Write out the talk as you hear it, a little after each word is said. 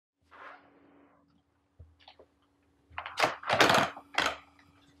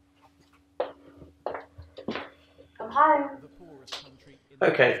Hi.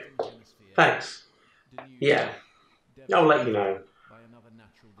 Okay, thanks. Yeah, I'll let you know.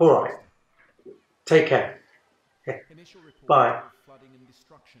 Alright, take care. Bye.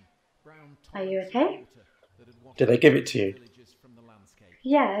 Are you okay? Did they give it to you?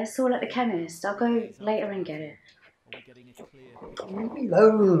 Yeah, it's all at the chemist. I'll go later and get it. Leave me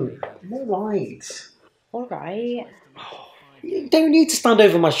alone. I'm alright. Alright. You don't need to stand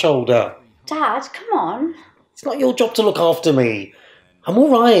over my shoulder. Dad, come on. It's not your job to look after me. I'm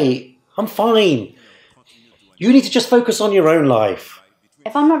alright. I'm fine. You need to just focus on your own life.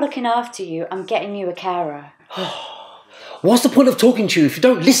 If I'm not looking after you, I'm getting you a carer. What's the point of talking to you if you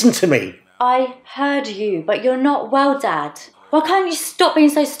don't listen to me? I heard you, but you're not well, Dad. Why can't you stop being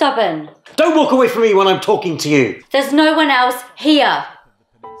so stubborn? Don't walk away from me when I'm talking to you. There's no one else here.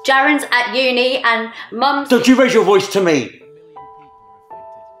 Jaren's at uni and Mum's... Don't you raise your voice to me.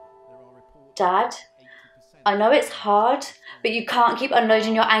 Dad, I know it's hard, but you can't keep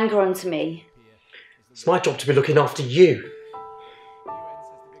unloading your anger onto me. It's my job to be looking after you.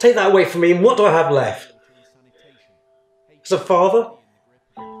 Take that away from me and what do I have left? As a father?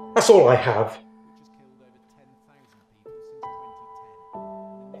 That's all I have.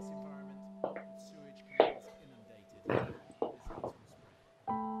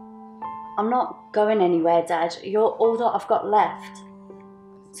 I'm not going anywhere, Dad. You're all that I've got left.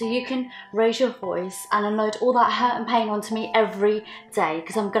 So you can raise your voice and unload all that hurt and pain onto me every day,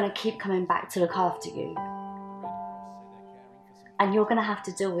 because I'm going to keep coming back to look after you. And you're going to have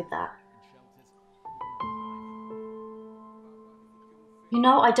to deal with that. You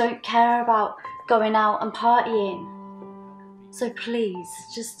know I don't care about going out and partying. So please,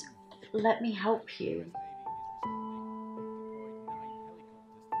 just let me help you.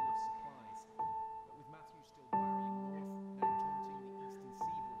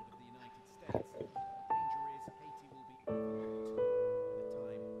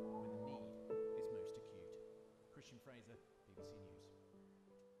 Fraser, BBC News.